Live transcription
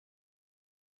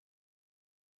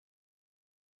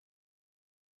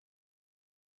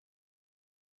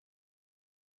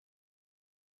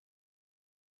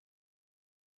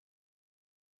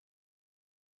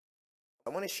I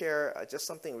want to share just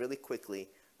something really quickly,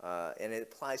 and it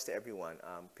applies to everyone,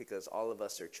 because all of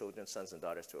us are children, sons and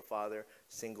daughters to a father.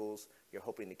 Singles, you're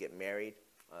hoping to get married.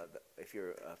 If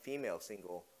you're a female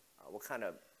single, what kind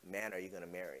of man are you going to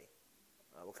marry?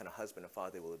 What kind of husband and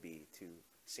father will it be? To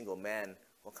single men,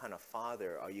 what kind of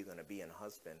father are you going to be and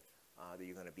husband that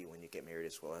you're going to be when you get married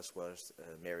as well as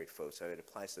married folks? So it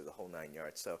applies to the whole 9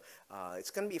 yards. So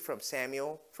it's going to be from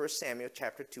 1 Samuel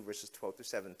chapter 2, verses 12 through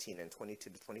 17 and 22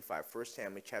 to 25. 1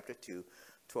 Samuel chapter 2,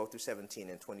 12 through 17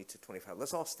 and 20 to 25.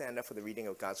 Let's all stand up for the reading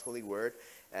of God's holy word.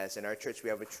 As in our church, we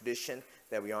have a tradition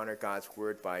that we honor God's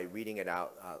word by reading it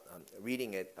out,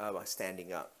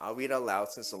 standing up. I'll read it out loud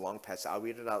since it's a long passage. I'll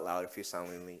read it out loud if you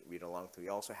silently read along. We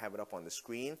also have it up on the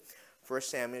screen. 1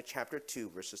 Samuel chapter 2,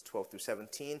 verses 12 through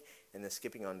 17, and then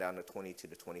skipping on down to 22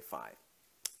 to 25.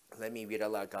 Let me read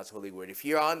out loud God's holy word. If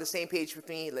you're on the same page with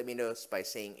me, let me know by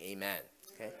saying amen.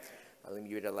 Okay? Let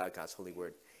me read out loud God's holy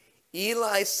word.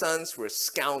 Eli's sons were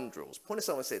scoundrels. Point to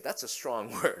someone and say, that's a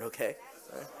strong word, okay?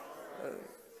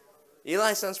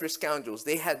 Eli's sons were scoundrels.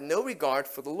 They had no regard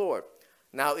for the Lord.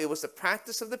 Now it was the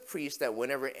practice of the priest that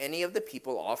whenever any of the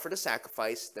people offered a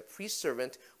sacrifice, the priest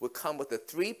servant would come with a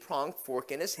 3-pronged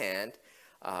fork in his hand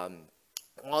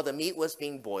while the meat was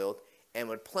being boiled, and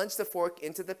would plunge the fork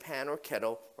into the pan or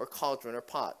kettle or cauldron or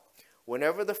pot.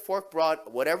 Whatever the fork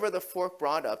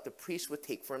brought up, the priest would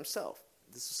take for himself.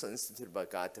 This was instituted by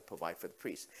God to provide for the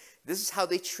priest. This is how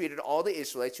they treated all the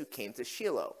Israelites who came to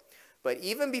Shiloh. But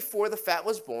even before the fat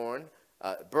was burned,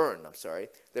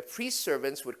 the priest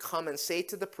servants would come and say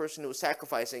to the person who was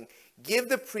sacrificing, give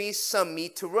the priest some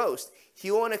meat to roast.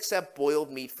 He won't accept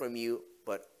boiled meat from you,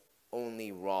 but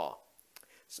only raw.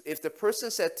 So if the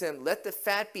person said to him, let the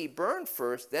fat be burned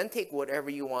first, then take whatever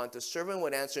you want, the servant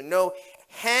would answer, no,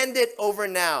 hand it over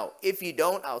now. If you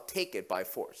don't, I'll take it by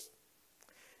force.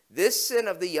 This sin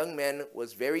of the young men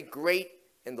was very great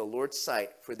in the Lord's sight,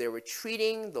 for they were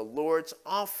treating the Lord's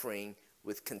offering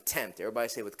with contempt. Everybody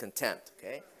say with contempt,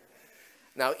 okay?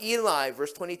 Now Eli,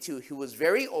 verse 22, who was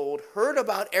very old, heard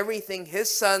about everything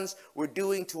his sons were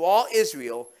doing to all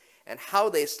Israel, and how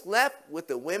they slept with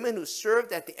the women who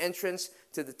served at the entrance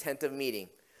to the tent of meeting.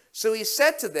 So he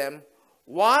said to them,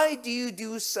 why do you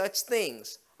do such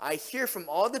things? I hear from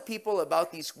all the people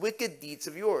about these wicked deeds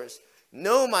of yours.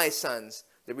 No, my sons,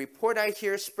 the report I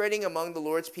hear spreading among the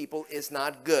Lord's people is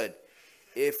not good.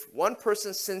 If one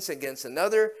person sins against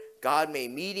another, God may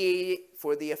mediate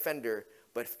for the offender.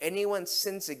 But if anyone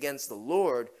sins against the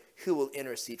Lord, who will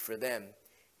intercede for them?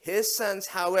 His sons,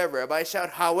 however, everybody shout,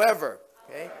 however,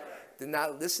 okay, did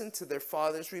not listen to their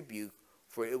father's rebuke,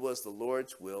 for it was the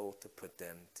Lord's will to put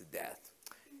them to death.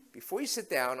 Before you sit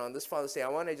down on this Father's Day, I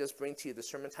want to just bring to you the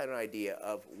sermon title idea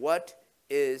of what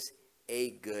is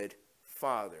a good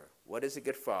father. What is a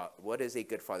good father? What is a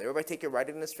good father? Everybody take your right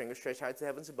index finger, stretch high to the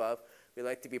heavens above. We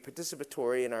like to be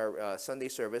participatory in our Sunday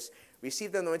service.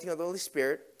 Receive the anointing of the Holy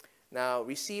Spirit. Now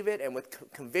receive it and with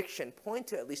conviction, point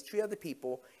to at least 3 other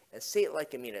people and say it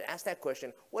like you mean it. Ask that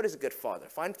question, what is a good father?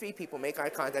 Find 3 people, make eye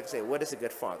contact, and say, what is a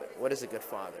good father? What is a good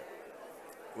father?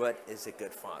 What is a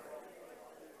good father?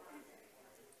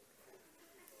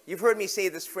 You've heard me say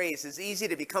this phrase, it's easy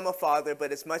to become a father,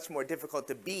 but it's much more difficult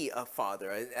to be a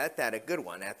father. At that, a good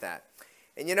one at that.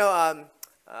 And you know,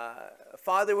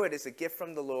 fatherhood is a gift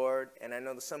from the Lord, and I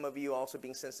know that some of you also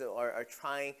being sensitive are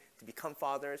trying to become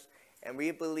fathers, and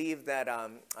we believe that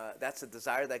that's a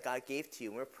desire that God gave to you,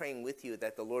 and we're praying with you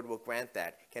that the Lord will grant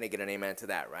that. Can I get an amen to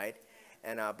that, right?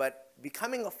 And but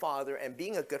becoming a father and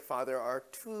being a good father are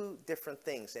 2 different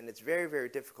things, and it's very, very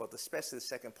difficult, especially the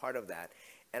second part of that.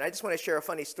 And I just want to share a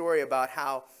funny story about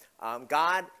how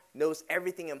God knows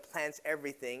everything and plans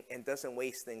everything and doesn't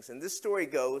waste things. And this story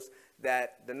goes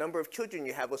that the number of children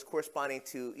you have was corresponding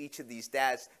to each of these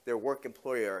dads, their work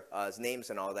employer's names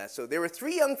and all that. So there were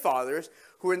 3 young fathers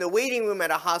who were in the waiting room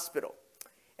at a hospital.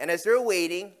 And as they're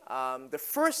waiting, the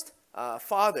first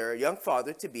young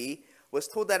father to be, was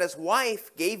told that his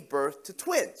wife gave birth to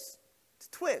twins.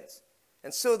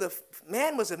 And so the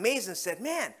man was amazed and said,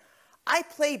 man, I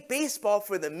played baseball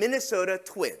for the Minnesota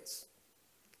Twins.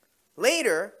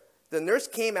 Later, the nurse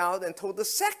came out and told the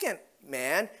second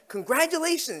man,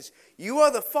 congratulations, you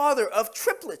are the father of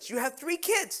triplets. You have 3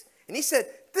 kids. And he said,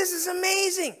 this is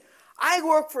amazing. I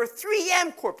work for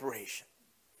 3M Corporation.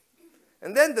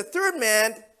 And then the third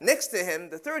man next to him,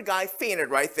 the third guy,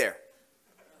 fainted right there.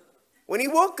 When he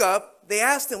woke up, they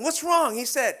asked him, what's wrong? He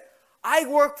said, I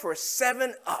work for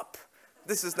 7-Up.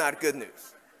 This is not good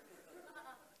news.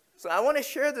 So I want to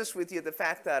share this with you, the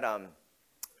fact that,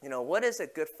 you know, what is a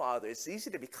good father? It's easy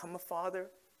to become a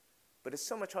father, but it's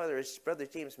so much harder, as Brother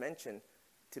James mentioned,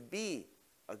 to be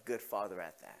a good father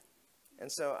at that.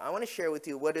 And so I want to share with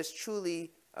you what is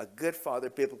truly a good father,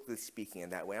 biblically speaking, in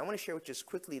that way. I want to share with you just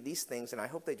quickly these things, and I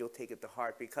hope that you'll take it to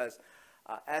heart, because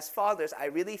as fathers, I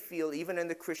really feel, even in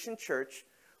the Christian church,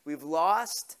 we've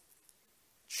lost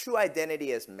true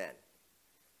identity as men.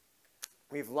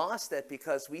 We've lost that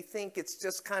because we think it's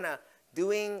just kind of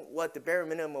doing what the bare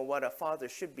minimum of what a father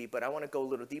should be. But I want to go a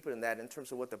little deeper than that in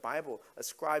terms of what the Bible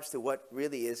ascribes to what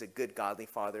really is a good, godly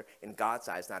father in God's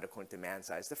eyes, not according to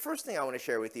man's eyes. The first thing I want to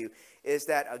share with you is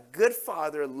that a good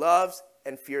father loves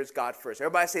and fears God first.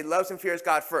 Everybody say loves and fears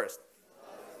God first.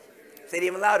 Say it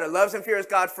even louder. Loves and fears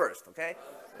God first. Okay?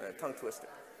 Tongue twister.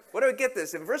 What do we get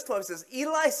this? In verse 12 it says,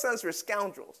 Eli's sons were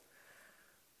scoundrels.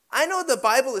 I know the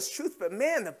Bible is truth, but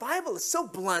man, the Bible is so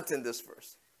blunt in this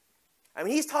verse. I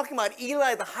mean, he's talking about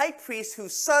Eli, the high priest,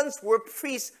 whose sons were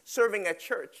priests serving at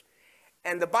church.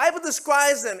 And the Bible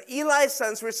describes them, Eli's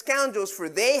sons were scoundrels, for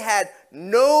they had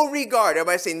no regard.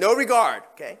 Everybody say no regard,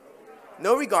 okay?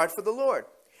 No regard for the Lord.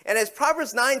 And as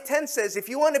Proverbs 9:10 says, if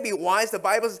you want to be wise, the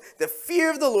Bible says, the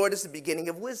fear of the Lord is the beginning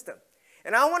of wisdom.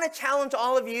 And I want to challenge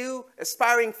all of you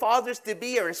aspiring fathers to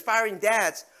be or aspiring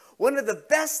dads. One of the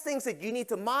best things that you need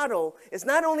to model is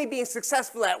not only being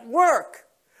successful at work,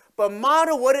 but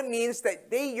model what it means that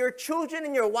your children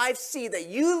and your wife see that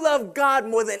you love God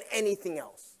more than anything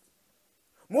else.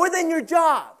 More than your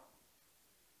job.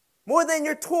 More than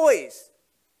your toys.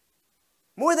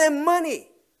 More than money.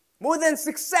 More than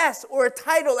success or a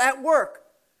title at work.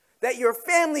 That your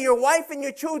family, your wife, and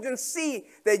your children see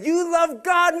that you love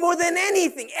God more than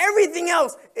anything. Everything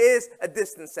else is a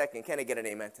distant second. Can I get an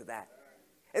amen to that?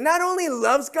 And not only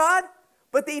loves God,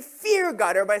 but they fear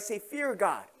God. Everybody say fear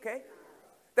God, okay?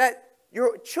 That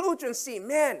your children see,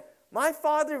 man, my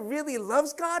father really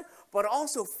loves God, but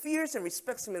also fears and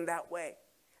respects him in that way.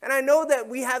 And I know that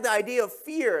we have the idea of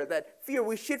fear,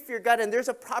 we should fear God, and there's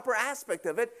a proper aspect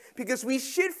of it, because we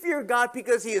should fear God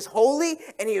because he is holy,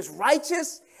 and he is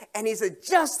righteous, and he's a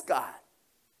just God.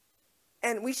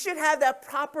 And we should have that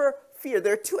proper fear.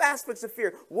 There are two aspects of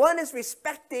fear. One is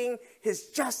respecting his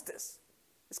justice.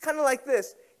 It's kind of like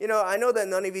this. You know, I know that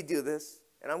none of you do this,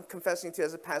 and I'm confessing to you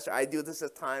as a pastor, I do this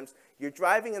at times. You're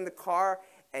driving in the car,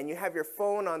 and you have your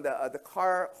phone on the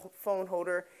car phone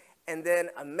holder, and then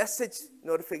a message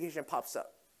notification pops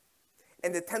up.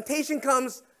 And the temptation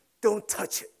comes, don't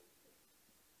touch it.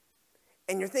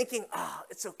 And you're thinking,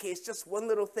 it's okay, it's just one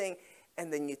little thing.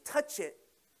 And then you touch it,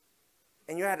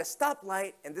 and you're at a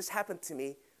stoplight, and this happened to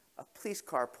me. A police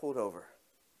car pulled over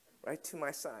right to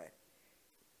my side.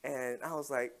 And I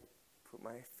was like, put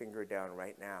my finger down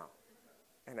right now.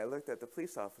 And I looked at the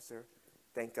police officer.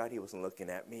 Thank God he wasn't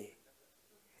looking at me.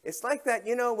 It's like that,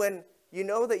 you know, when you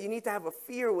know that you need to have a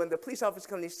fear when the police officer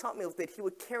comes, he's taught me that he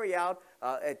would carry out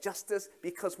justice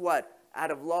because what? Out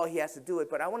of law, he has to do it.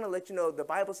 But I want to let you know, the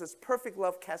Bible says perfect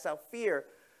love casts out fear.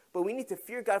 But we need to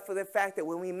fear God for the fact that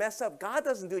when we mess up, God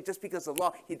doesn't do it just because of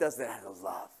law. He does it out of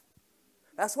love.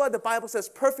 That's why the Bible says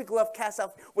perfect love casts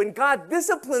out. When God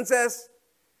disciplines us,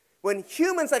 when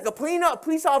humans, like a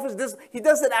police officer, he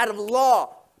does it out of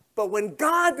law. But when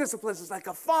God disciplines us like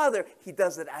a father, he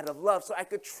does it out of love. So I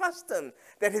could trust him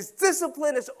that his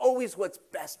discipline is always what's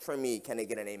best for me. Can I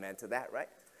get an amen to that, right?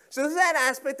 So there's that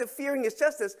aspect of fearing his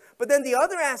justice. But then the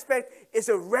other aspect is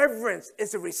a reverence,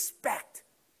 is a respect.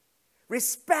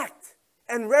 Respect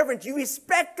and reverence. You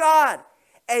respect God.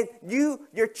 And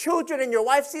your children and your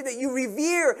wife see that you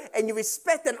revere and you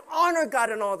respect and honor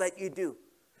God in all that you do.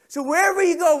 So wherever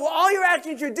you go, all your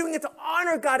actions, you're doing it to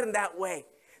honor God in that way.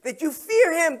 That you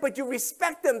fear him, but you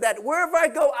respect him. That wherever I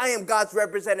go, I am God's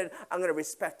representative. I'm going to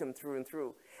respect him through and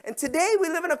through. And today we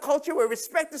live in a culture where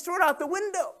respect is thrown out the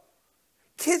window.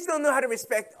 Kids don't know how to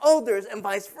respect elders and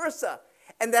vice versa.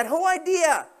 And that whole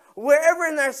idea, wherever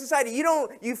in our society,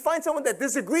 you find someone that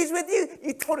disagrees with you,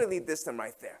 you totally diss them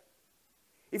right there.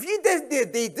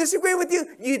 If they disagree with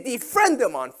you, you defriend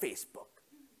them on Facebook.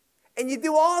 And you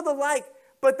do all the like.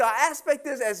 But the aspect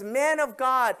is, as men of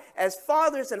God, as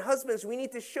fathers and husbands, we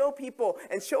need to show people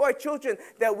and show our children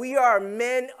that we are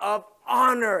men of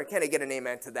honor. Can I get an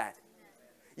amen to that?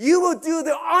 You will do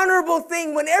the honorable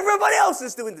thing when everybody else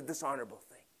is doing the dishonorable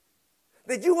thing.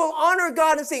 That you will honor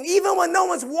God and saying, even when no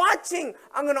one's watching,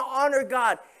 I'm going to honor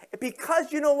God.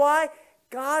 Because you know why?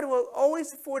 God will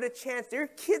always afford a chance. Your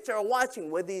kids are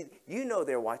watching, whether you know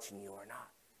they're watching you or not.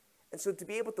 And so to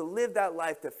be able to live that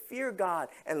life, to fear God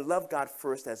and love God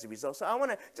first as a result. So I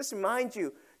want to just remind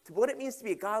you to what it means to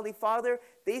be a godly father.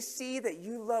 They see that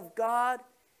you love God,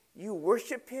 you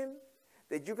worship him,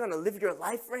 that you're going to live your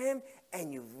life for him,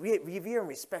 and you revere and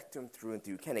respect him through and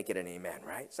through. Can I get an amen,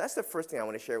 right? So that's the first thing I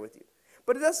want to share with you.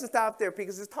 But it doesn't stop there,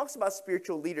 because it talks about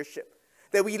spiritual leadership.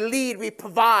 That we lead, we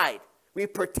provide. We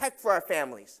protect for our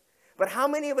families. But how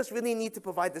many of us really need to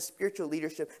provide the spiritual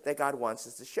leadership that God wants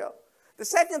us to show? The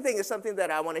second thing is something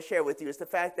that I want to share with you is the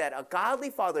fact that a godly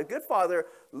father, a good father,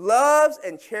 loves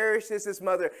and cherishes his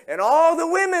mother. And all the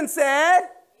women said, Amen.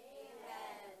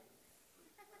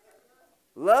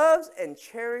 Loves and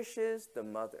cherishes the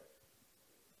mother.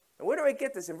 And where do I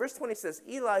get this? In verse 20 it says,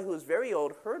 Eli, who was very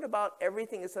old, heard about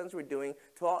everything his sons were doing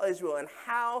to all Israel and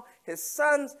how his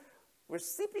sons were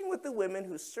sleeping with the women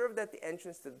who served at the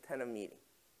entrance to the tent of meeting.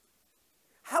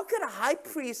 How could a high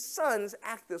priest's sons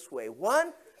act this way?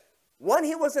 One,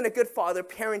 he wasn't a good father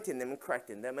parenting them and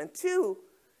correcting them. And two,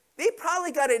 they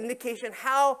probably got an indication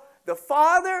how the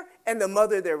father and the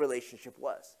mother, their relationship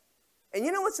was. And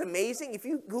you know what's amazing? If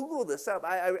you Google this up,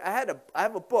 I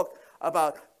have a book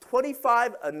about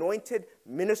 25 anointed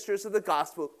ministers of the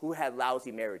gospel who had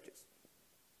lousy marriages.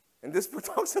 And this book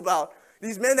talks about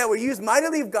these men that were used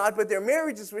mightily of God, but their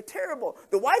marriages were terrible.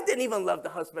 The wife didn't even love the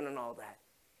husband and all that.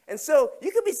 And so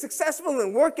you could be successful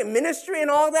in work and ministry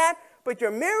and all that, but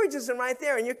your marriage isn't right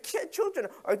there, and your children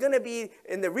are going to be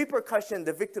in the repercussion,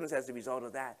 the victims as a result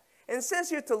of that. And it says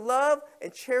here to love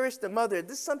and cherish the mother.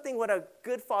 This is something what a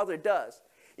good father does.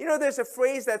 You know, there's a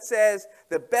phrase that says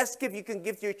the best gift you can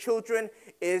give to your children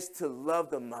is to love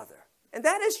the mother. And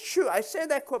that is true. I shared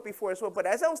that quote before as well, but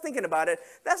as I was thinking about it,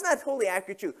 that's not totally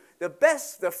accurate true.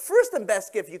 The first and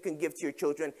best gift you can give to your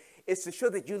children is to show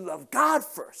that you love God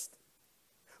first.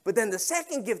 But then the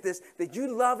second gift is that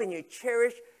you love and you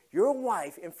cherish your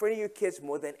wife in front of your kids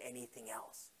more than anything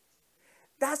else.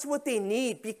 That's what they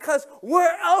need, because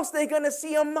where else are they going to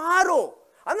see a model?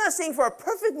 I'm not saying for a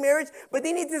perfect marriage, but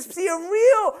they need to see a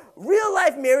real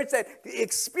life marriage that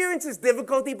experiences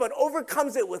difficulty but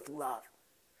overcomes it with love.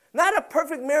 Not a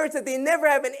perfect marriage that they never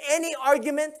have any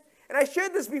argument. And I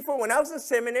shared this before. When I was in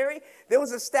seminary, there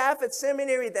was a staff at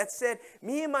seminary that said,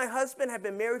 me and my husband have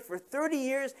been married for 30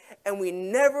 years and we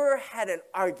never had an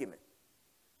argument.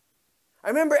 I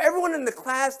remember everyone in the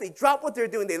class, they dropped what they're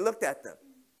doing, they looked at them.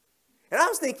 And I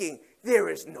was thinking, there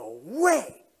is no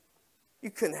way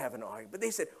you couldn't have an argument. But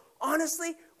they said,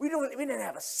 honestly, we didn't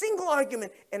have a single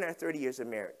argument in our 30 years of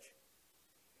marriage.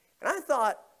 And I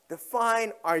thought,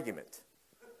 define argument.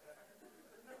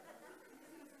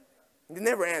 They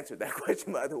never answered that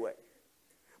question, by the way.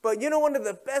 But you know one of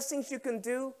the best things you can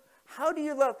do? How do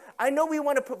you love? I know we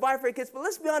want to provide for our kids, but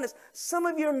let's be honest. Some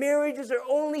of your marriages are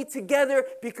only together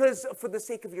for the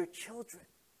sake of your children.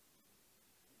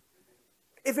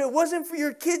 If it wasn't for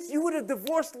your kids, you would have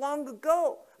divorced long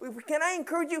ago. Can I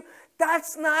encourage you?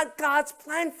 That's not God's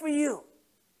plan for you.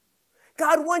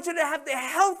 God wants you to have the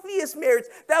healthiest marriage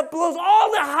that blows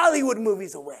all the Hollywood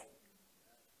movies away.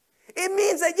 It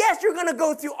means that, yes, you're going to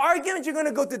go through arguments, you're going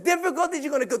to go through difficulties, you're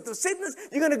going to go through sickness,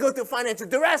 you're going to go through financial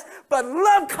duress, but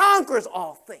love conquers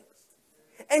all things.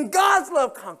 And God's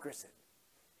love conquers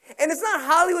it. And it's not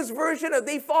Hollywood's version of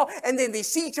they fall and then they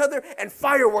see each other and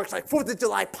fireworks like 4th of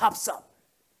July pops up.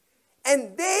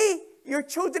 And your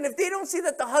children, if they don't see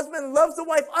that the husband loves the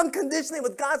wife unconditionally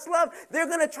with God's love, they're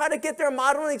going to try to get their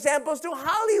modeling examples through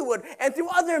Hollywood and through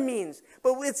other means.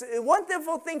 But it's a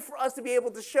wonderful thing for us to be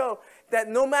able to show that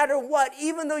no matter what,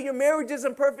 even though your marriage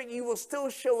isn't perfect, you will still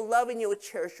show love and you will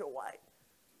cherish your wife.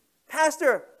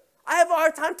 Pastor, I have a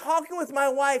hard time talking with my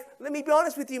wife. Let me be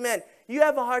honest with you, man. You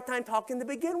have a hard time talking to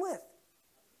begin with.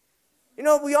 You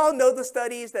know, we all know the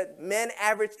studies that men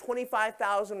average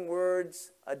 25,000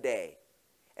 words a day.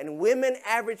 And women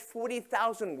average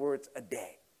 40,000 words a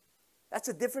day. That's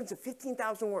a difference of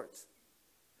 15,000 words.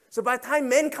 So by the time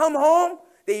men come home,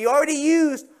 they already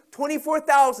used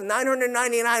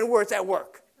 24,999 words at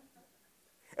work.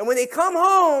 And when they come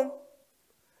home,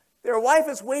 their wife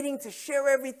is waiting to share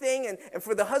everything and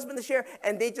for the husband to share,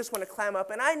 and they just want to climb up.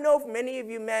 And I know for many of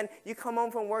you men, you come home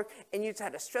from work and you just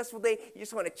had a stressful day. You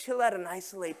just want to chill out and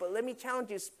isolate. But let me challenge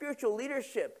you, spiritual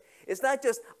leadership. It's not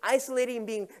just isolating and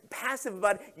being passive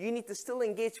about it. You need to still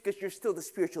engage because you're still the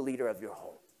spiritual leader of your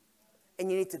home. And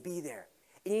you need to be there.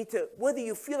 And you need to, whether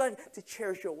you feel like, to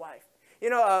cherish your wife. You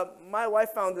know, my wife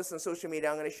found this on social media.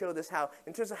 I'm going to show this how,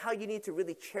 in terms of how you need to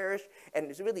really cherish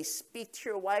and really speak to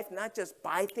your wife, not just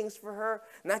buy things for her,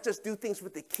 not just do things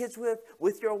with the kids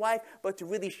with your wife, but to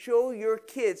really show your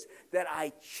kids that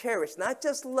I cherish, not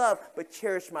just love, but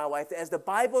cherish my wife. As the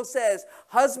Bible says,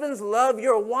 husbands, love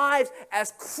your wives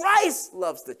as Christ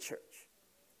loves the church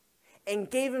and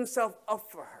gave himself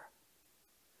up for her.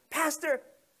 Pastor,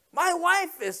 my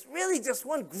wife is really just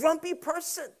one grumpy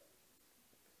person.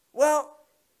 Well,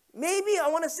 maybe I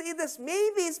want to say this.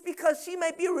 Maybe it's because she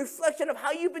might be a reflection of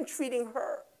how you've been treating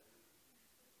her.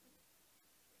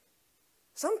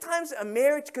 Sometimes a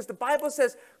marriage, because the Bible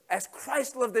says, as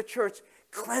Christ loved the church,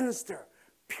 cleansed her,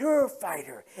 purified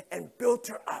her and built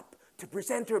her up to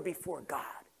present her before God.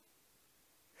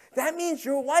 That means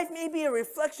your wife may be a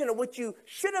reflection of what you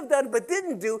should have done but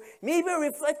didn't do. Maybe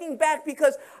reflecting back,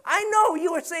 because I know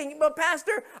you are saying, but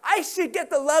Pastor, I should get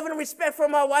the love and respect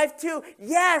from my wife too.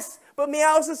 Yes, but may I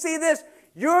also say this?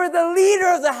 You're the leader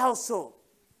of the household.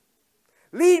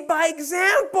 Lead by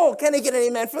example. Can I get an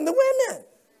amen from the women?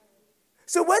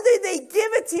 So whether they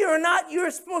give it to you or not,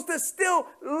 you're supposed to still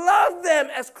love them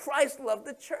as Christ loved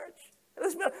the church.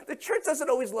 The church doesn't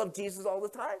always love Jesus all the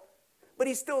time, but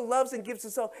he still loves and gives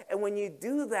himself. And when you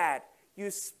do that,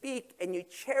 you speak and you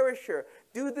cherish her.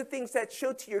 Do the things that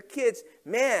show to your kids,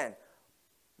 man,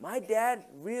 my dad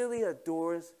really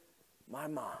adores my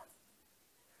mom.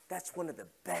 That's one of the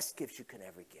best gifts you can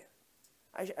ever give.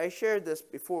 I shared this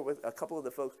before with a couple of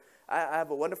the folks. I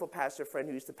have a wonderful pastor friend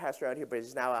who used to pastor out here, but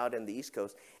he's now out in the East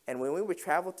Coast. And when we would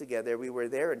travel together, we were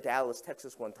there in Dallas,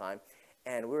 Texas one time,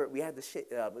 and we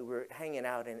were hanging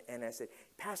out, and I said,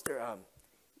 Pastor,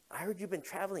 I heard you've been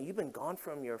traveling. You've been gone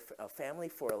from your family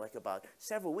for like about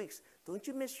several weeks. Don't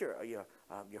you miss your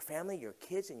family, your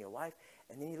kids, and your wife?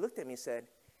 And then he looked at me and said,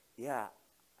 yeah,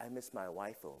 I miss my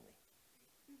wife only.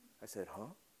 I said,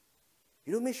 huh?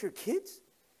 You don't miss your kids?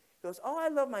 He goes, oh, I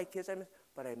love my kids,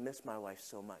 but I miss my wife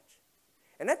so much.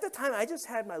 And at the time, I just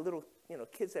had my little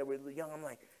kids that were young. I'm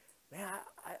like, man,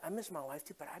 I miss my wife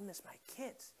too, but I miss my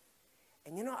kids.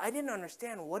 And I didn't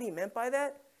understand what he meant by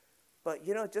that. But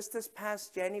just this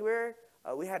past January,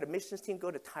 we had a missions team go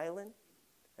to Thailand.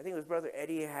 I think it was Brother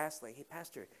Eddie asked, like, hey,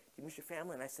 Pastor, do you miss your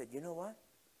family? And I said, you know what?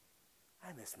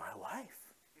 I miss my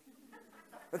wife.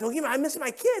 But don't get me wrong, I miss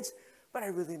my kids, but I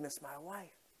really miss my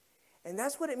wife. And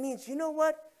that's what it means. You know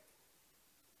what?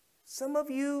 Some of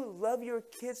you love your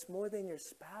kids more than your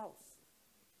spouse.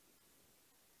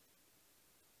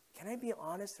 Can I be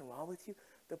honest and raw with you?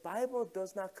 The Bible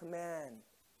does not command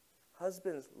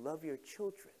husbands, love your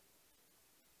children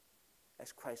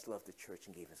as Christ loved the church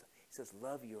and gave himself. He says,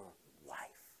 love your wife.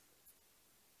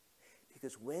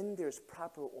 Because when there's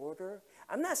proper order,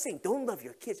 I'm not saying don't love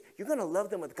your kids. You're going to love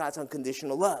them with God's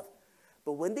unconditional love.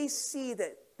 But when they see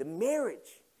that the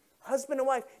marriage, husband and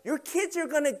wife, your kids are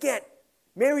going to get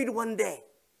married one day.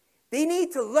 They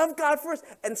need to love God first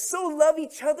and so love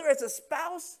each other as a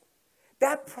spouse.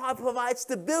 That provides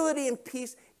stability and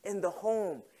peace in the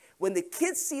home. When the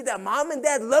kids see that mom and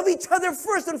dad love each other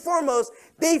first and foremost,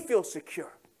 they feel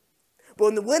secure.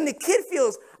 But when the kid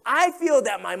feels, I feel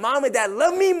that my mom and dad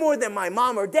love me more than my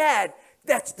mom or dad,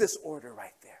 that's disorder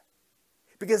right there.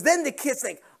 Because then the kids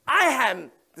think, I am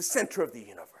the center of the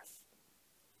universe.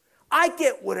 I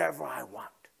get whatever I want.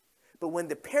 But when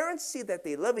the parents see that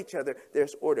they love each other,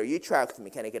 there's order. You track with me.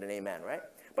 Can I get an amen, right?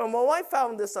 But my wife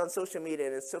found this on social media,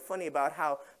 and it's so funny about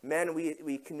how men,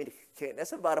 we communicate.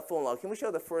 That's about a phone log. Can we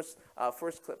show the first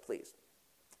clip, please?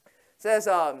 It says,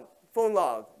 phone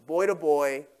log, boy to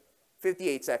boy,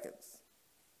 58 seconds.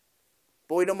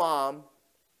 Boy to mom,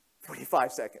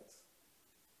 45 seconds.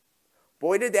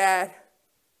 Boy to dad,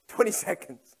 20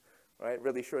 seconds. Right,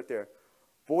 really short there.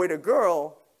 Boy to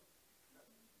girl,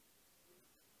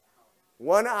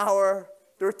 1 hour,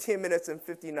 13 minutes, and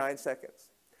 59 seconds.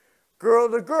 Girl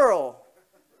to girl,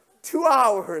 2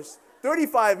 hours,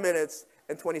 35 minutes,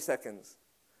 and 20 seconds.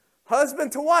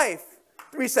 Husband to wife,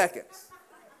 3 seconds.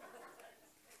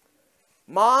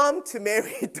 Mom to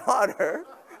married daughter,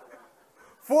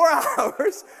 4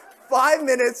 hours, 5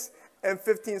 minutes, and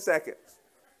 15 seconds.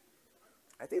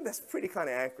 I think that's pretty kind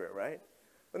of accurate, right?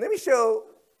 But let me show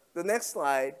the next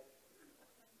slide,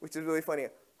 which is really funny.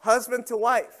 Husband to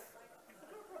wife,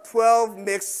 12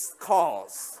 missed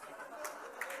calls.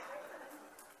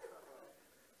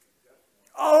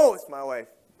 Oh, it's my wife.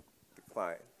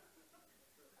 Reply.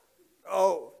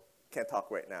 Oh, can't talk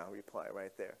right now. Reply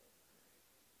right there.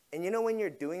 And you know when you're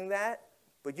doing that,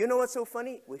 but you know what's so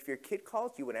funny? If your kid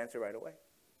calls, you would answer right away.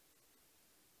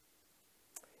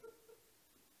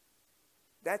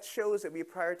 That shows that we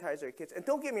prioritize our kids. And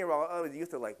don't get me wrong. Oh, the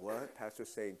youth are like, what?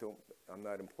 Pastor's saying, I'm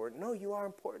not important. No, you are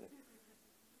important.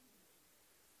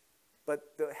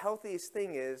 But the healthiest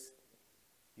thing is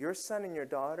your son and your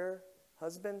daughter,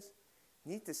 husbands,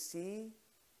 need to see,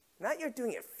 not you're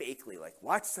doing it fakely, like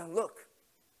watch son, look.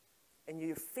 And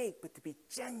you're fake, but to be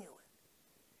genuine.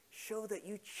 Show that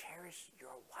you cherish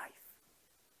your wife.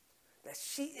 That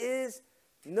she is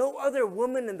no other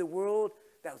woman in the world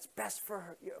that was best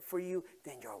for you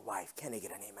than your wife. Can I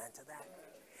get an amen to that?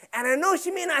 And I know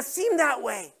she may not seem that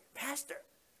way. Pastor,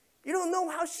 you don't know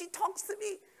how she talks to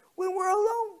me when we're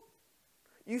alone.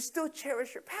 You still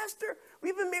cherish her. Pastor,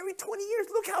 we've been married 20 years.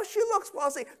 Look how she looks. Well,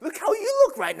 I'll say, look how you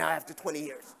look right now after 20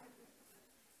 years.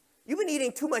 You've been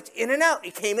eating too much In-N-Out.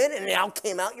 It came in and out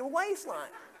came out your waistline.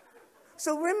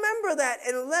 So remember that,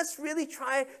 and let's really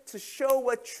try to show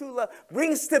what true love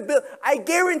brings stability. I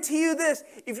guarantee you this,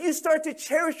 if you start to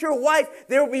cherish your wife,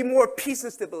 there will be more peace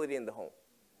and stability in the home.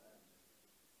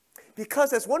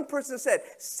 Because as one person said,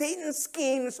 Satan's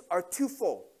schemes are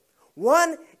twofold.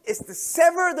 One is to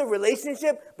sever the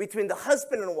relationship between the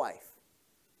husband and wife.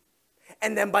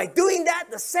 And then by doing that,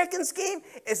 the second scheme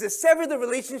is to sever the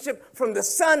relationship from the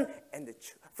son and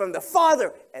from the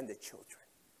father and the children.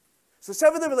 So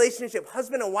sever the relationship,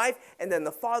 husband and wife, and then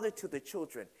the father to the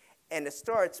children. And it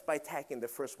starts by attacking the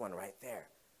first one right there.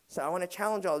 So I want to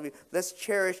challenge all of you. Let's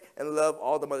cherish and love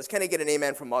all the mothers. Can I get an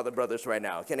amen from all the brothers right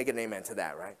now? Can I get an amen to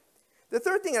that, right? The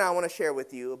third thing that I want to share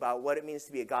with you about what it means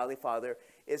to be a godly father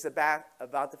is about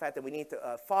the fact that we need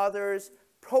to, fathers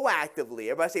proactively,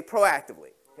 everybody say proactively,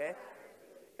 okay?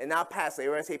 And not passively,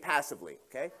 everybody say passively,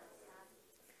 okay?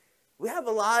 We have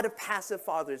a lot of passive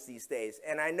fathers these days,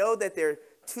 and I know that there are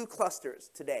two clusters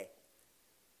today.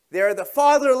 There are the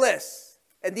fatherless,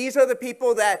 and these are the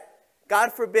people that,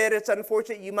 God forbid, it's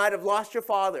unfortunate, you might have lost your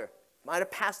father, might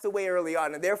have passed away early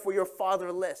on, and therefore you're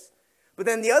fatherless. But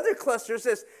then the other cluster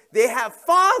says they have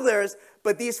fathers,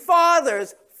 but these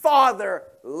fathers father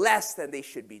less than they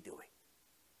should be doing.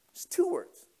 It's two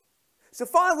words. So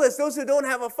fatherless, those who don't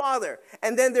have a father.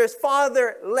 And then there's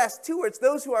fatherless, two words,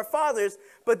 those who are fathers,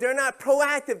 but they're not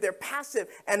proactive, they're passive.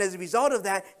 And as a result of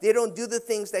that, they don't do the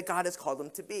things that God has called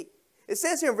them to be. It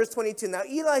says here in verse 22, now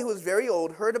Eli, who was very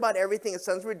old, heard about everything his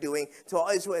sons were doing to all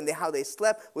Israel and how they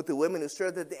slept with the women who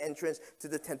served at the entrance to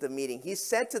the tent of meeting. He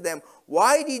said to them,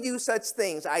 why do you do such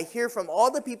things? I hear from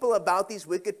all the people about these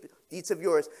wicked deeds of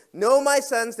yours. No, my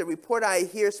sons, the report I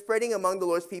hear spreading among the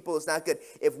Lord's people is not good.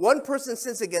 If one person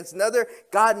sins against another,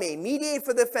 God may mediate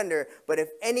for the offender. But if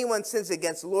anyone sins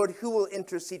against the Lord, who will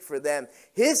intercede for them?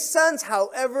 His sons,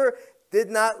 however, did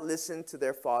not listen to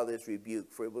their father's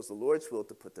rebuke, for it was the Lord's will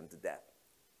to put them to death.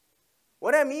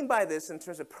 What I mean by this in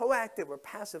terms of proactive or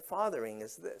passive fathering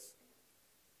is this.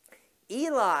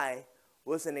 Eli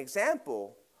was an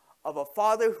example of a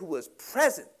father who was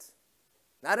present,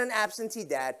 not an absentee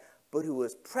dad, but who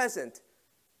was present,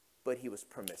 but he was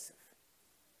permissive.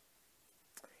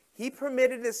 He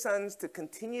permitted his sons to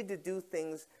continue to do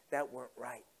things that weren't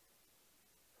right.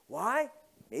 Why?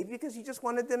 Maybe because he just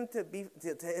wanted them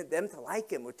to like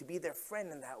him or to be their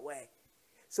friend in that way.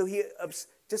 So he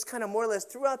just kind of more or less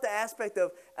threw out the aspect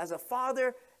of, as a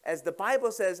father, as the Bible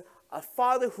says, a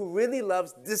father who really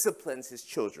loves disciplines his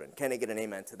children. Can I get an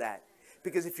amen to that?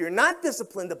 Because if you're not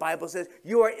disciplined, the Bible says,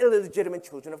 you are illegitimate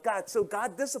children of God. So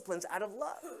God disciplines out of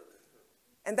love.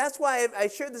 And that's why I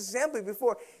shared this example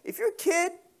before. If your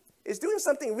kid is doing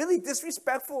something really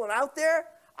disrespectful and out there,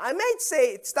 I might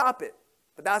say, stop it.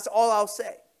 But that's all I'll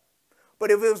say.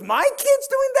 But if it was my kids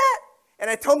doing that, and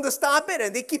I told them to stop it,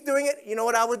 and they keep doing it, you know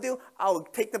what I would do? I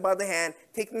would take them by the hand,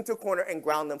 take them to a corner, and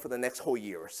ground them for the next whole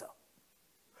year or so.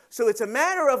 So it's a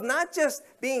matter of not just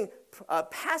being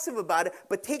passive about it,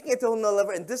 but taking it to another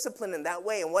level and discipline in that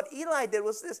way. And what Eli did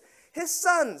was this. His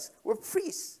sons were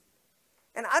priests.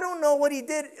 And I don't know what he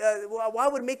did, why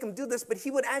would make him do this, but he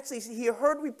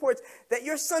heard reports that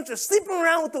your sons are sleeping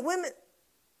around with the women.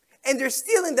 And they're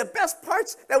stealing the best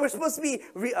parts that were supposed to be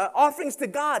offerings to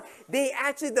God. They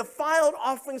actually defiled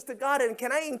offerings to God. And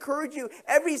can I encourage you,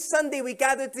 every Sunday we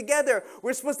gather together,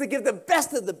 we're supposed to give the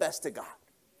best of the best to God.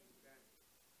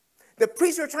 The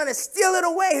priests were trying to steal it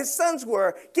away. His sons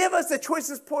were. Give us the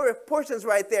choicest portions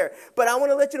right there. But I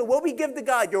want to let you know, what we give to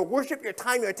God, your worship, your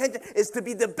time, your attention, is to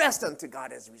be the best unto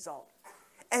God as a result.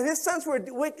 And his sons were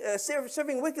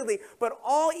serving wickedly, but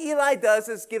all Eli does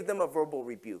is give them a verbal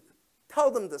rebuke. Tell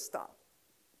them to stop.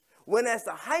 When as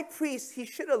the high priest, he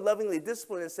should have lovingly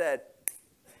disciplined and said,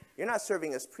 you're not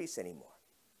serving as priests anymore.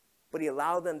 But he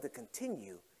allowed them to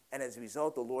continue, and as a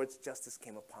result, the Lord's justice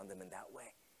came upon them in that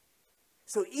way.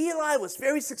 So Eli was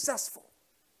very successful,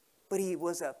 but he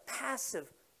was a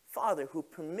passive father who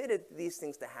permitted these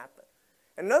things to happen.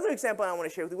 Another example I want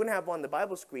to share with you, we wouldn't have on the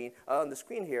Bible screen, on the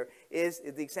screen here, is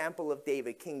the example of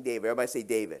David, King David. Everybody say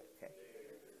David. Okay.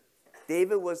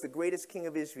 David was the greatest king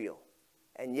of Israel.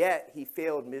 And yet, he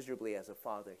failed miserably as a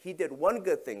father. He did one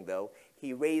good thing, though.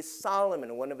 He raised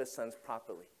Solomon, one of his sons,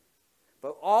 properly.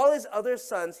 But all his other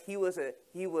sons, he was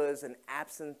an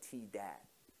absentee dad.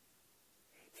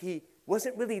 He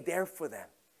wasn't really there for them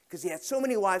because he had so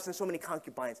many wives and so many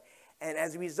concubines. And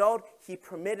as a result, he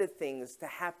permitted things to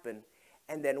happen.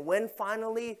 And then when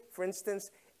finally, for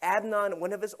instance, Amnon,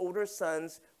 one of his older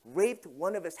sons, raped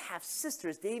one of his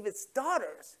half-sisters, David's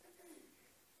daughters,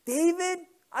 David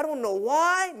I don't know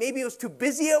why. Maybe he was too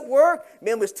busy at work.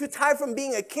 Maybe he was too tired from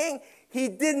being a king. He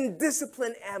didn't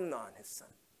discipline Amnon, his son.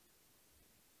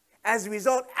 As a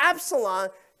result, Absalom,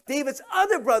 David's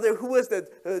other brother, who was the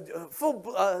full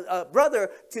brother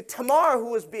to Tamar,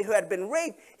 who had been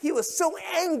raped, he was so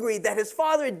angry that his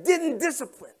father didn't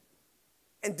discipline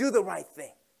and do the right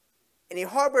thing. And he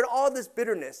harbored all this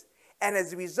bitterness. And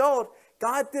as a result,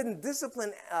 David didn't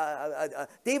discipline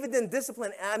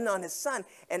Amnon, his son,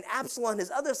 and Absalom,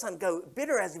 his other son, got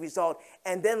bitter as a result.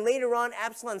 And then later on,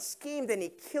 Absalom schemed and he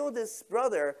killed his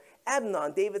brother,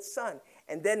 Amnon, David's son.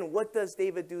 And then what does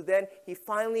David do then? He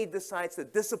finally decides to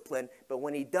discipline, but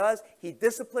when he does, he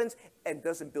disciplines and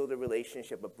doesn't build a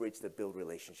relationship, but bridge to build a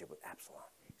relationship with Absalom.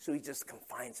 So he just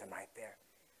confines him right there.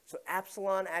 So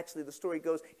Absalom, actually, the story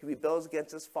goes, he rebels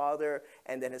against his father,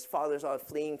 and then his father's on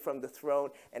fleeing from the throne,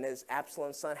 and his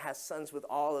Absalom's son has sons with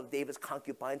all of David's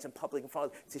concubines and public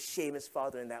fathers to shame his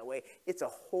father in that way. It's a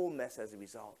whole mess as a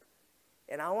result.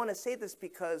 And I want to say this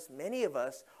because many of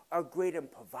us are great in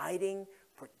providing,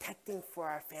 protecting for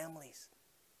our families.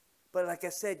 But like I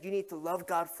said, you need to love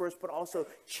God first, but also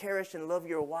cherish and love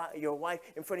your wife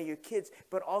in front of your kids,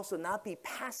 but also not be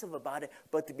passive about it,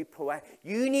 but to be proactive.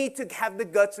 You need to have the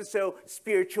guts to show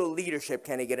spiritual leadership.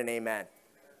 Can I get an amen?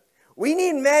 We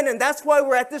need men, and that's why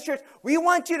we're at this church. We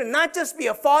want you to not just be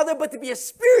a father, but to be a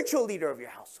spiritual leader of your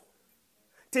household.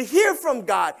 To hear from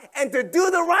God and to do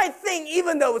the right thing,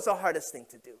 even though it's the hardest thing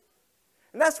to do.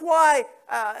 And that's why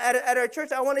at our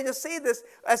church, I want to just say this.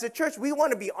 As a church, we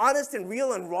want to be honest and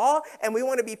real and raw, and we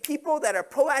want to be people that are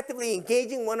proactively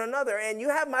engaging one another. And you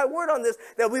have my word on this,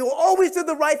 that we will always do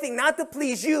the right thing, not to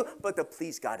please you, but to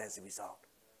please God as a result.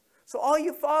 So all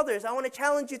you fathers, I want to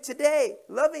challenge you today,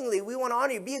 lovingly. We want to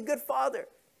honor you. Be a good father.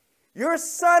 Your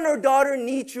son or daughter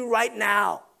needs you right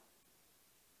now.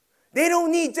 They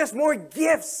don't need just more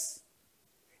gifts.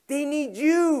 They need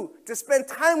you to spend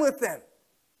time with them,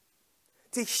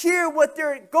 to hear what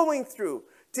they're going through,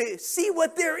 to see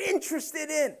what they're interested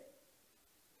in.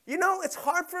 You know, it's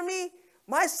hard for me.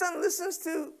 My son listens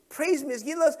to praise music.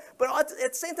 He loves, but at the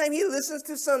same time, he listens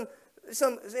to some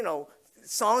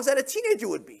songs that a teenager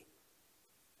would be.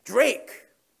 Drake.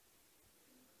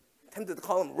 I'm tempted to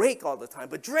call him Rake all the time,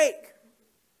 but Drake.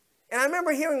 And I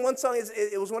remember hearing one song,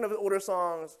 it was one of the older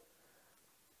songs.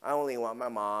 I only want my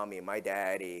mommy and my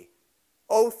daddy.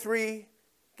 03.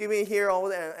 Give me here, all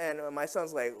that. And my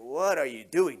son's like, what are you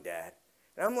doing, Dad?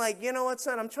 And I'm like, you know what,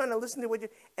 son? I'm trying to listen to what you,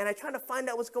 and I try to find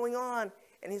out what's going on.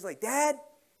 And he's like, Dad,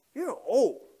 you're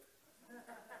old.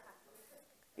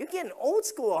 You're getting old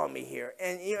school on me here.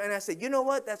 And I said, you know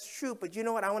what? That's true. But you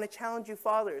know what? I want to challenge you,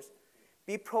 fathers.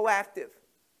 Be proactive.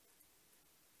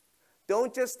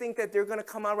 Don't just think that they're going to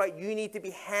come out right. You need to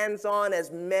be hands-on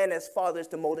as men, as fathers,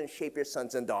 to mold and shape your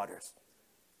sons and daughters.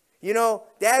 You know,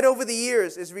 dad over the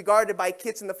years is regarded by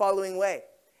kids in the following way.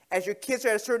 As your kids are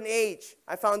at a certain age,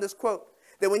 I found this quote,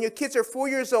 that when your kids are 4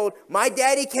 years old, my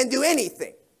daddy can do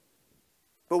anything.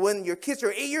 But when your kids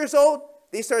are 8 years old,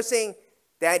 they start saying,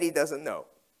 daddy doesn't know.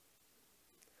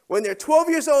 When they're 12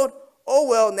 years old, oh,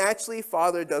 well, naturally,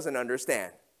 father doesn't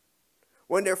understand.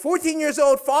 When they're 14 years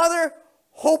old, father,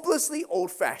 hopelessly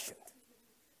old-fashioned.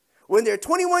 When they're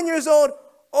 21 years old,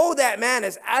 oh, that man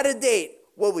is out of date.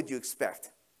 What would you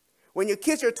expect? When your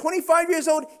kids are 25 years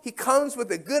old, he comes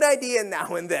with a good idea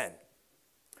now and then.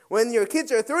 When your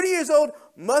kids are 30 years old,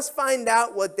 must find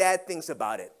out what dad thinks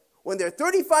about it. When they're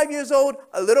 35 years old,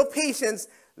 a little patience,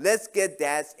 let's get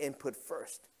dad's input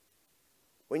first.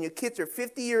 When your kids are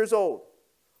 50 years old,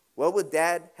 what would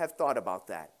dad have thought about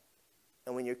that?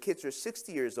 And when your kids are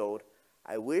 60 years old,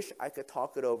 I wish I could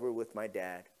talk it over with my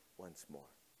dad once more.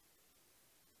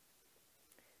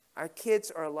 Our kids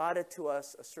are allotted to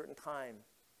us a certain time,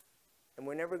 and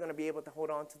we're never going to be able to hold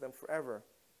on to them forever.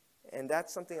 And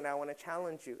that's something that I want to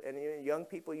challenge you. And young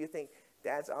people, you think,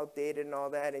 dad's outdated and all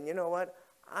that. And you know what?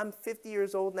 I'm 50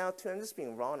 years old now, too. I'm just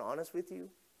being raw and honest with you.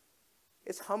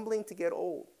 It's humbling to get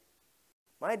old.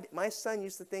 My son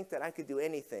used to think that I could do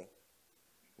anything.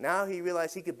 Now he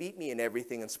realized he could beat me in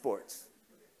everything in sports.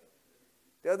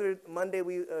 The other Monday,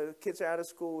 kids are out of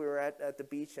school. We were at the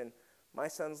beach, and my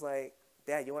son's like,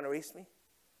 Dad, you want to race me?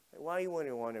 Like, why you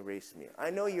want to race me? I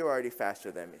know you're already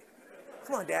faster than me.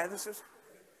 Come on, Dad.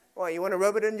 Why, you want to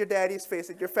rub it in your daddy's face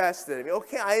that you're faster than me?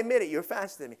 Okay, I admit it. You're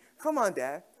faster than me. Come on,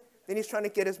 Dad. Then he's trying to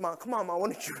get his mom. Come on, Mom, why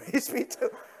don't you race me too?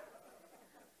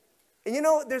 And you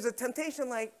know, there's a temptation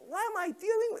like, why am I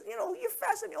dealing with, you're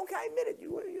faster than me. Okay, I admit it.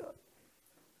 You.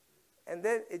 And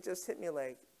then it just hit me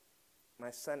like,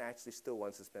 my son actually still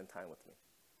wants to spend time with me.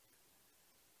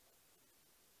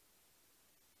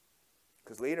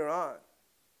 Because later on,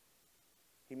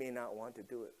 he may not want to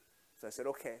do it. So I said,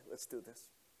 okay, let's do this.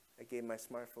 I gave my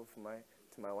smartphone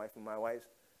to my wife, and my wife's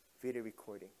video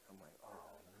recording. I'm like, oh,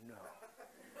 no.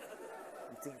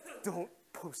 I'm thinking, don't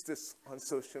post this on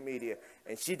social media.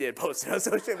 And she did post it on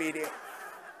social media.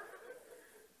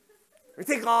 We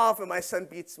take off, and my son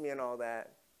beats me and all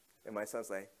that. And my son's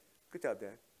like, good job,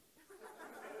 Dad.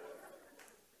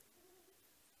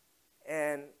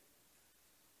 And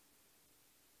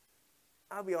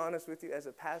I'll be honest with you, as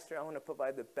a pastor, I want to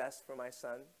provide the best for my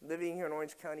son. Living here in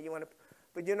Orange County,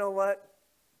 but you know what?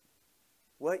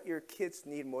 What your kids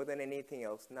need more than anything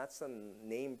else, not some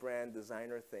name brand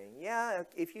designer thing. Yeah,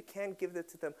 if you can, give it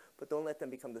to them, but don't let them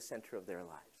become the center of their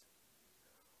lives.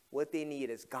 What they need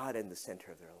is God in the center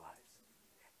of their lives.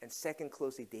 And second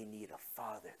closely, they need a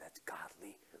father that's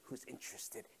godly, who's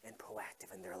interested and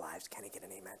proactive in their lives. Can I get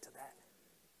an amen to that?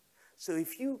 So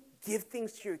if you give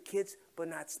things to your kids, but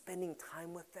not spending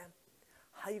time with them,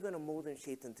 how are you going to mold and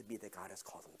shape them to be that God has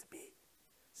called them to be?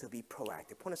 So be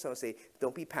proactive. Point to someone and say,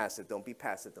 don't be passive, don't be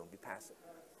passive, don't be passive.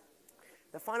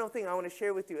 The final thing I want to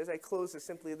share with you as I close is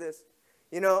simply this.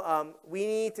 We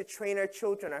need to train our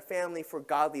children, our family, for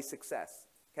godly success.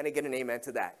 Can I get an amen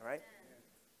to that, right?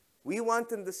 We want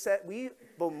them to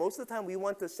but most of the time we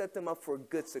want to set them up for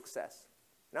good success.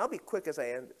 And I'll be quick as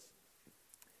I end this.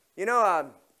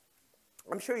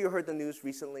 I'm sure you heard the news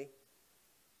recently.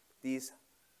 These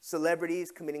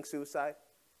celebrities committing suicide.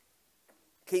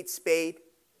 Kate Spade.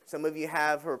 Some of you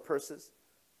have her purses.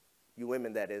 You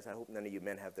women, that is. I hope none of you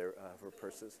men have her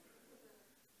purses.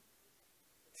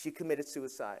 She committed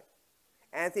suicide.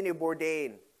 Anthony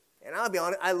Bourdain. And I'll be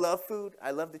honest, I love food.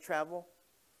 I love to travel.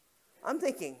 I'm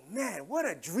thinking, man, what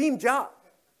a dream job.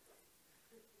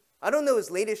 I don't know his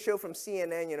latest show from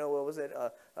CNN, what was it,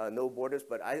 No Borders,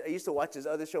 but I used to watch his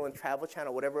other show on Travel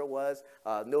Channel, whatever it was,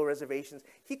 No Reservations.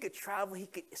 He could travel, he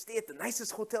could stay at the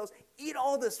nicest hotels, eat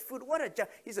all this food. What a job.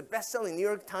 He's a best-selling New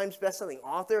York Times best-selling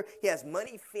author. He has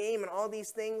money, fame, and all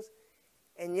these things.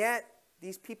 And yet,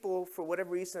 these people, for whatever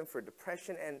reason, for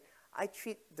depression, and I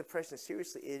treat depression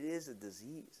seriously. It is a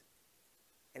disease.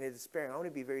 And it is sparing. I want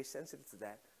to be very sensitive to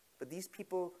that. But these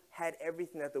people had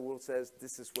everything that the world says,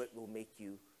 this is what will make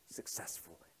you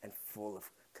successful and full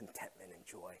of contentment and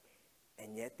joy.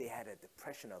 And yet they had a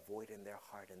depression, a void in their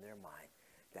heart and their mind.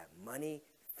 That money,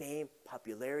 fame,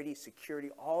 popularity, security,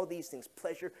 all these things,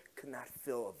 pleasure, could not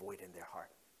fill a void in their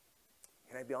heart.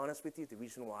 Can I be honest with you? The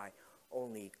reason why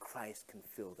only Christ can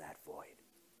fill that void.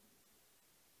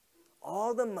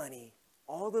 All the money,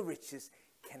 all the riches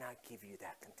cannot give you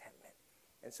that contentment.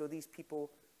 And so these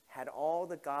people had all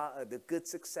the good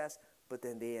success, but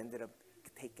then they ended up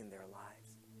taking their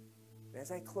lives. And as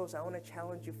I close, I want to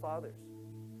challenge you, fathers.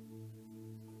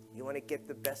 You want to get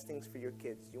the best things for your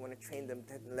kids. You want to train them,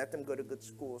 let them go to good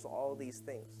schools, all these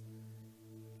things.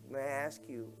 May I ask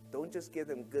you, don't just give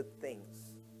them good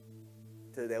things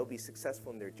so they'll be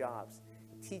successful in their jobs.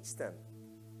 Teach them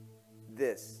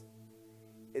this.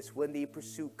 It's when they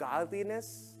pursue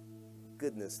godliness,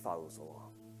 goodness follows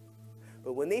along.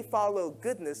 But when they follow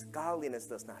goodness, godliness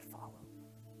does not follow.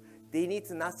 They need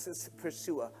to not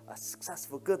pursue a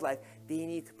successful, good life. They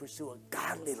need to pursue a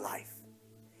godly life.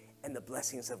 And the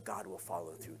blessings of God will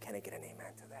follow through. Can I get an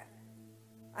amen to that?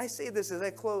 I say this as I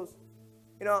close.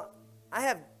 I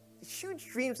have huge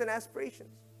dreams and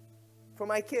aspirations for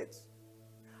my kids.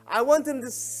 I want them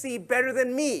to see better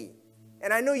than me.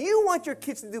 And I know you want your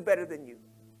kids to do better than you.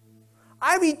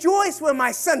 I rejoice when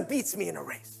my son beats me in a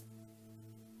race.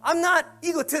 I'm not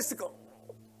egotistical.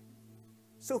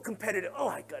 So competitive. Oh,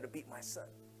 I got to beat my son.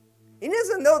 He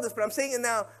doesn't know this, but I'm saying it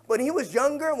now. When he was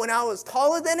younger, when I was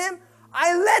taller than him,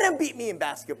 I let him beat me in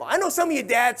basketball. I know some of you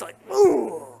dads are like,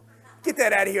 ooh, get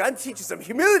that out of here. I'm teaching some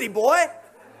humility, boy.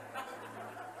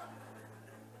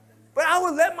 But I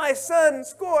would let my son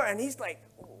score, and he's like,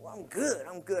 oh, I'm good.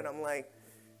 I'm like,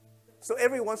 so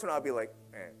every once in a while I'll be like,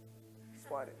 man,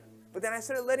 swat it. But then I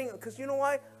started letting him, because you know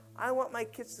why? I want my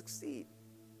kids to succeed.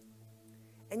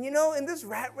 And in this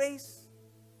rat race,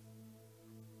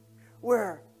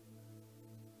 where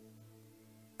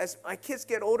as my kids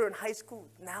get older in high school,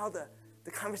 now the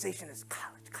conversation is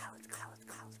college.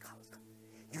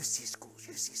 You see schools.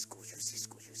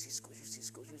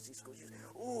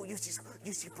 Oh, you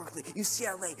see Berkeley, you see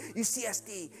LA, you see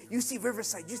SD, you see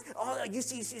Riverside, you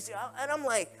see. And I'm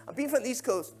like, I'm being from the East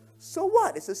Coast, so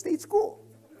what? It's a state school.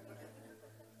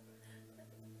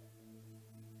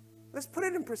 Let's put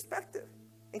it in perspective.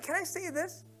 And can I say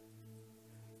this?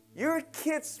 Your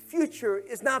kid's future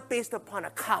is not based upon a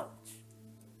college.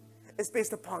 It's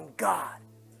based upon God.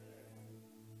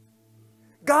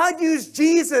 God used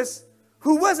Jesus,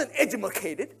 who wasn't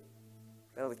educated,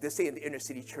 like they say in the inner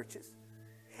city churches,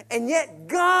 And yet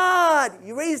God,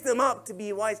 you raised them up to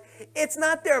be wise. It's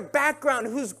not their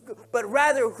background, but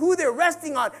rather who they're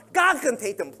resting on. God can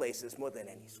take them places more than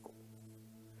any school.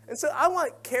 And so I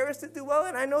want Karis to do well.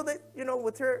 And I know that,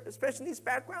 with her special needs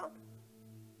background,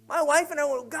 my wife and I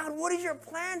went, God, what is your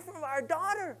plan for our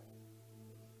daughter?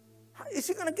 Is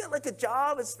she going to get like a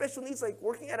job as special needs, like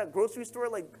working at a grocery store,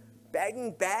 like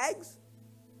bagging bags?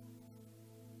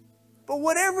 But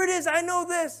whatever it is, I know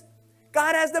this.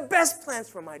 God has the best plans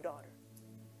for my daughter.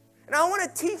 And I want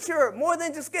to teach her more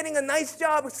than just getting a nice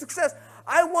job or success.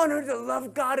 I want her to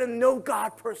love God and know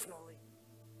God personally.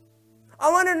 I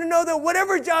want her to know that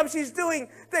whatever job she's doing,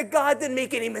 that God didn't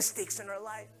make any mistakes in her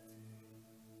life.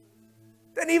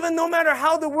 That even no matter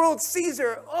how the world sees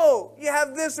her, oh, you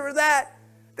have this or that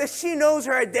she knows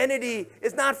her identity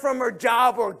is not from her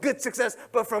job or good success,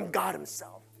 but from God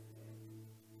himself.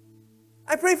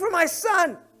 I pray for my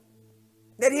son,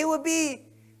 that he would be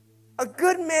a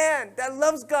good man that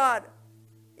loves God.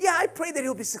 Yeah, I pray that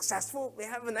he'll be successful. He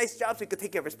have a nice job so he could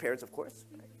take care of his parents, of course.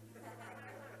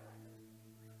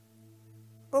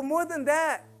 But more than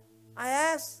that, I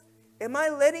ask, am I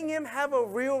letting him have a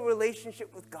real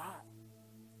relationship with God?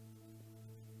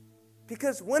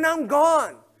 Because when I'm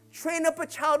gone, train up a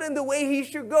child in the way he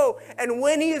should go. And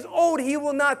when he is old, he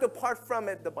will not depart from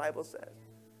it, the Bible says.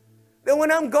 Then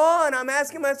when I'm gone, I'm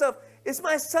asking myself, is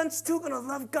my son still going to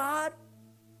love God?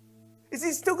 Is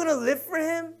he still going to live for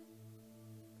him?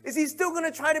 Is he still going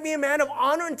to try to be a man of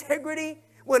honor, integrity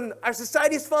when our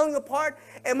society is falling apart?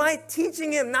 Am I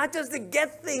teaching him not just to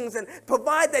get things and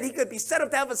provide that he could be set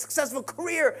up to have a successful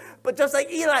career, but just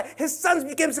like Eli, his sons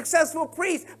became successful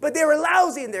priests, but they were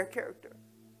lousy in their character.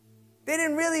 They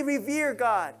didn't really revere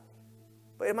God.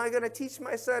 But am I going to teach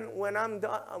my son when I'm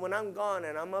gone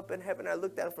and I'm up in heaven, I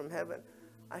look down from heaven,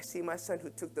 I see my son who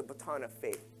took the baton of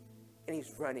faith and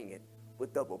he's running it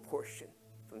with double portion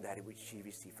from that which he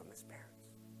received from his parents.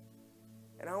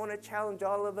 And I want to challenge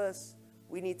all of us.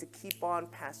 We need to keep on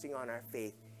passing on our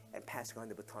faith and passing on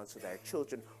the baton so that our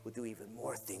children will do even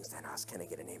more things than us. Can I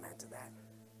get an amen to that?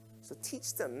 So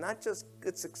teach them not just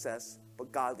good success,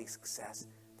 but godly success,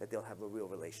 that they'll have a real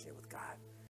relationship with God.